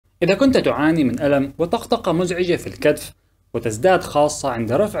إذا كنت تعاني من ألم وطقطقة مزعجة في الكتف وتزداد خاصة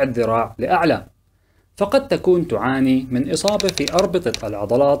عند رفع الذراع لأعلى، فقد تكون تعاني من إصابة في أربطة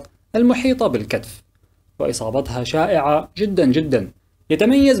العضلات المحيطة بالكتف، وإصابتها شائعة جدا جدا.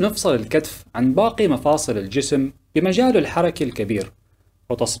 يتميز مفصل الكتف عن باقي مفاصل الجسم بمجاله الحركي الكبير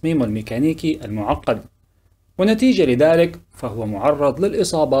وتصميمه الميكانيكي المعقد، ونتيجة لذلك فهو معرض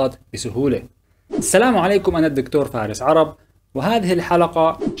للإصابات بسهولة. السلام عليكم، أنا الدكتور فارس عرب، وهذه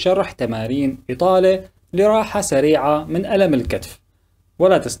الحلقة شرح تمارين إطالة لراحة سريعة من ألم الكتف،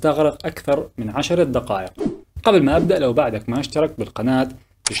 ولا تستغرق أكثر من 10 دقائق. قبل ما أبدأ، لو بعدك ما اشترك بالقناة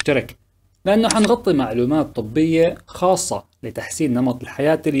اشترك، لأنه حنغطي معلومات طبية خاصة لتحسين نمط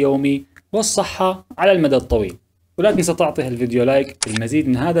الحياة اليومي والصحة على المدى الطويل. ولا تنسى تعطي الفيديو لايك للمزيد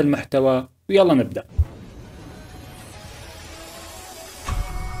من هذا المحتوى، ويلا نبدأ.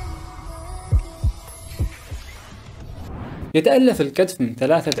 يتألف الكتف من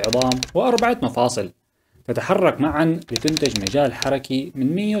 3 عظام و4 مفاصل تتحرك معا لتنتج مجال حركي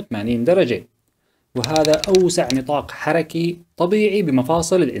من 180 درجة، وهذا أوسع نطاق حركي طبيعي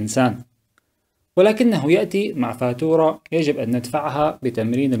بمفاصل الإنسان، ولكنه يأتي مع فاتورة يجب أن ندفعها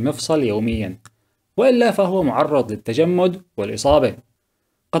بتمرين المفصل يوميا، وإلا فهو معرض للتجمد والإصابة.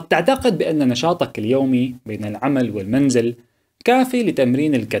 قد تعتقد بأن نشاطك اليومي بين العمل والمنزل كافي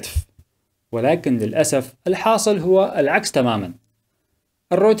لتمرين الكتف، ولكن للأسف الحاصل هو العكس تماما.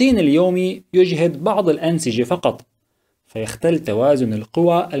 الروتين اليومي يجهد بعض الأنسجة فقط، فيختل توازن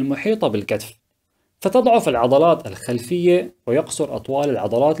القوى المحيطة بالكتف، فتضعف العضلات الخلفية ويقصر أطوال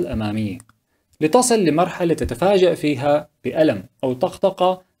العضلات الأمامية، لتصل لمرحلة تتفاجأ فيها بألم أو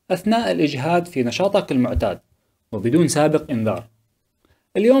طقطقة أثناء الإجهاد في نشاطك المعتاد وبدون سابق إنذار.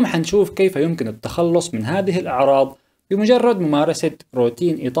 اليوم حنشوف كيف يمكن التخلص من هذه الأعراض بمجرد ممارسة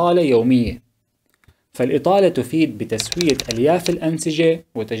روتين إطالة يومية. فالإطالة تفيد بتسوية ألياف الأنسجة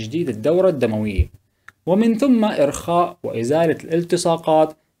وتجديد الدورة الدموية، ومن ثم إرخاء وإزالة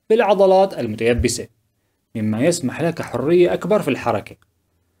الالتصاقات بالعضلات المتيبسة، مما يسمح لك حرية أكبر في الحركة.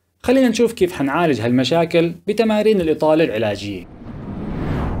 خلينا نشوف كيف حنعالج هالمشاكل بتمارين الإطالة العلاجية.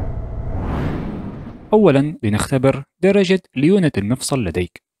 أولا، لنختبر درجة ليونة المفصل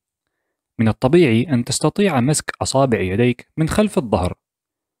لديك. من الطبيعي أن تستطيع مسك أصابع يديك من خلف الظهر.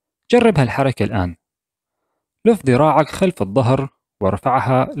 جرب هالحركة الآن. لف ذراعك خلف الظهر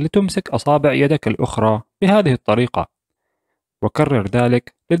وارفعها لتمسك أصابع يدك الأخرى بهذه الطريقة، وكرر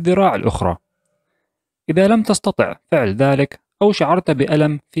ذلك للذراع الأخرى. إذا لم تستطع فعل ذلك أو شعرت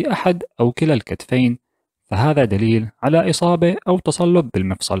بألم في أحد أو كلا الكتفين، فهذا دليل على إصابة أو تصلب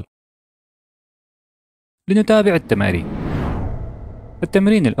بالمفصل. لنتابع التمارين.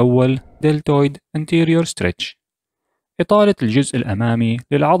 التمرين الأول deltoid anterior stretch، إطالة الجزء الأمامي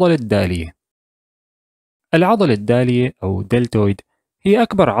للعضلة الدالية. العضلة الدالية أو deltoid هي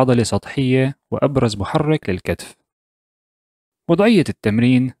أكبر عضلة سطحية وأبرز محرك للكتف. وضعية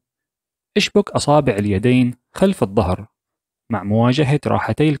التمرين: اشبك أصابع اليدين خلف الظهر مع مواجهة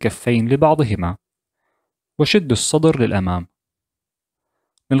راحتي الكفين لبعضهما، وشد الصدر للأمام.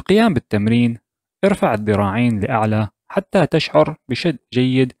 للقيام بالتمرين ارفع الذراعين لأعلى حتى تشعر بشد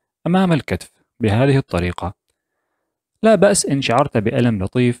جيد أمام الكتف بهذه الطريقة. لا بأس إن شعرت بألم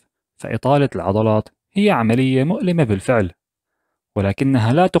لطيف، فإطالة العضلات هي عملية مؤلمة بالفعل،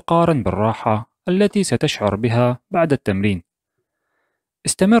 ولكنها لا تقارن بالراحة التي ستشعر بها بعد التمرين.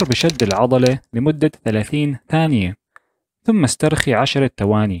 استمر بشد العضلة لمدة 30 ثانية، ثم استرخي 10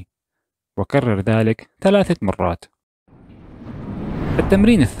 ثواني، وكرر ذلك 3 مرات.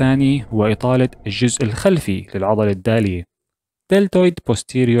 التمرين الثاني هو إطالة الجزء الخلفي للعضلة الدالية deltoid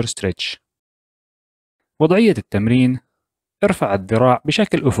posterior stretch. وضعية التمرين: ارفع الذراع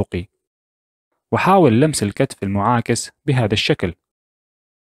بشكل أفقي، وحاول لمس الكتف المعاكس بهذا الشكل.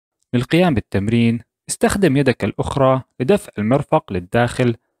 للقيام بالتمرين استخدم يدك الأخرى لدفع المرفق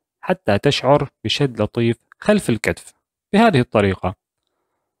للداخل حتى تشعر بشد لطيف خلف الكتف بهذه الطريقة.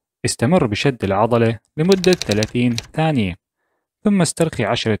 استمر بشد العضلة لمدة 30 ثانية، ثم استرخي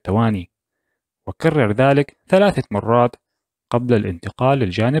 10 ثواني، وكرر ذلك 3 مرات قبل الانتقال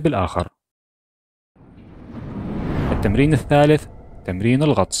للجانب الآخر. التمرين الثالث تمرين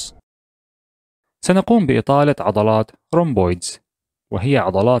الغطس. سنقوم بإطالة عضلات رومبويدز، وهي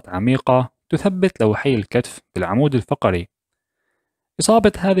عضلات عميقة تثبت لوحي الكتف بالعمود الفقري.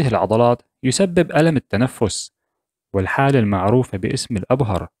 إصابة هذه العضلات يسبب ألم التنفس، والحالة المعروفة باسم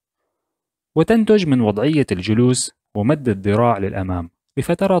الأبهر، وتنتج من وضعية الجلوس ومد الذراع للأمام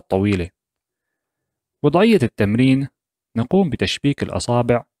لفترات طويلة. وضعية التمرين: نقوم بتشبيك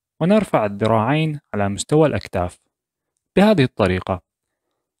الأصابع ونرفع الذراعين على مستوى الأكتاف بهذه الطريقة.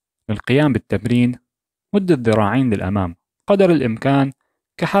 للقيام بالتمرين مد الذراعين للأمام قدر الإمكان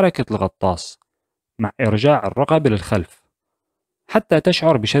كحركة الغطاس مع إرجاع الرقبة للخلف حتى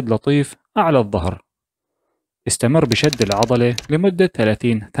تشعر بشد لطيف أعلى الظهر. استمر بشد العضلة لمدة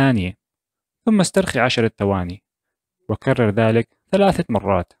 30 ثانية ثم استرخي 10 ثواني وكرر ذلك 3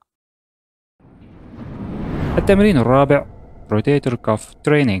 مرات. التمرين الرابع rotator cuff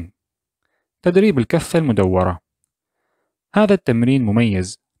training، تدريب الكفة المدورة. هذا التمرين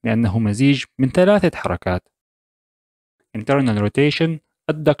مميز لأنه مزيج من 3 حركات: internal rotation،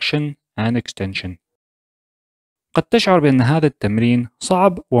 adduction and extension. قد تشعر بأن هذا التمرين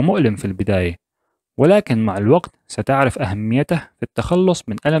صعب ومؤلم في البداية، ولكن مع الوقت ستعرف أهميته في التخلص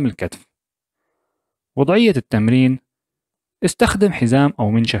من ألم الكتف. وضعية التمرين: استخدم حزام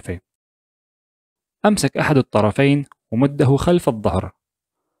أو منشفة. أمسك أحد الطرفين ومده خلف الظهر.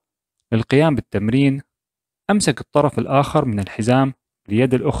 للقيام بالتمرين أمسك الطرف الآخر من الحزام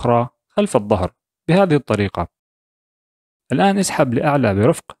باليد الأخرى خلف الظهر بهذه الطريقة. الآن اسحب لأعلى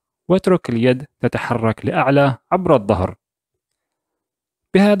برفق واترك اليد تتحرك لأعلى عبر الظهر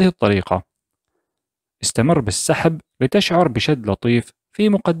بهذه الطريقة. استمر بالسحب لتشعر بشد لطيف في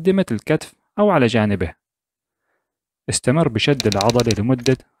مقدمة الكتف أو على جانبه. استمر بشد العضلة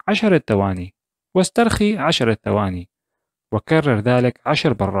لمدة 10 ثواني واسترخي 10 ثواني وكرر ذلك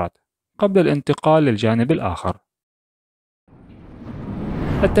 10 مرات قبل الانتقال للجانب الآخر.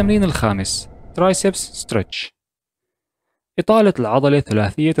 التمرين الخامس triceps stretch، إطالة العضلة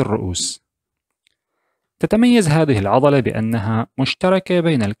ثلاثية الرؤوس. تتميز هذه العضلة بأنها مشتركة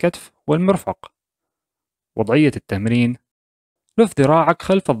بين الكتف والمرفق. وضعية التمرين: لف ذراعك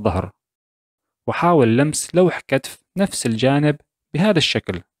خلف الظهر وحاول لمس لوح كتف نفس الجانب بهذا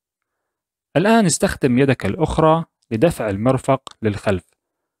الشكل. الآن استخدم يدك الأخرى لدفع المرفق للخلف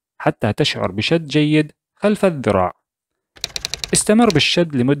حتى تشعر بشد جيد خلف الذراع. استمر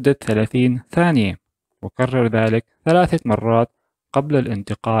بالشد لمدة 30 ثانية وكرر ذلك 3 مرات قبل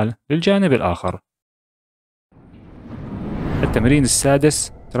الانتقال للجانب الآخر. التمرين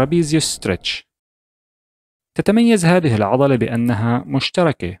السادس trapezius stretch. تتميز هذه العضلة بأنها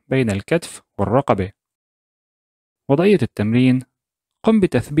مشتركة بين الكتف والرقبة. وضعية التمرين: قم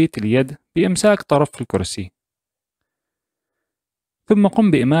بتثبيت اليد بإمساك طرف الكرسي، ثم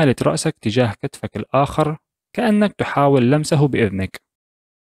قم بإمالة رأسك تجاه كتفك الآخر كأنك تحاول لمسه بإذنك.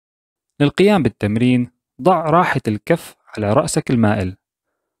 للقيام بالتمرين ضع راحة الكف على رأسك المائل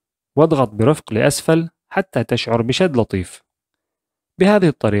واضغط برفق لأسفل حتى تشعر بشد لطيف بهذه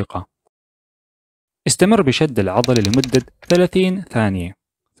الطريقة. استمر بشد العضلة لمدة 30 ثانية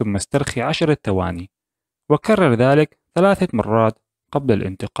ثم استرخي 10 ثواني وكرر ذلك 3 مرات قبل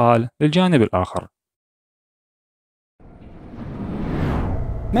الانتقال للجانب الآخر.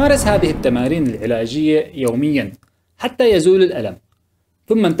 مارس هذه التمارين العلاجية يومياً حتى يزول الألم،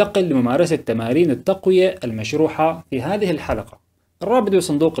 ثم انتقل لممارسة تمارين التقوية المشروحة في هذه الحلقة. الرابط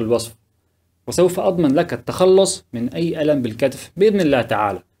بصندوق الوصف، وسوف أضمن لك التخلص من أي ألم بالكتف بإذن الله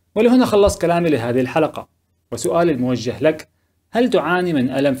تعالى. ولهنا خلص كلامي لهذه الحلقة، وسؤالي الموجه لك: هل تعاني من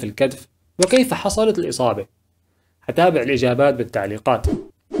ألم في الكتف؟ وكيف حصلت الإصابة؟ هتابع الإجابات بالتعليقات.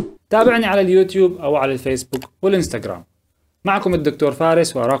 تابعني على اليوتيوب أو على الفيسبوك والإنستغرام. معكم الدكتور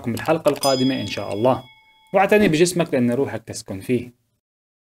فارس، وأراكم بالحلقة القادمة إن شاء الله. واعتني بجسمك لأن روحك تسكن فيه.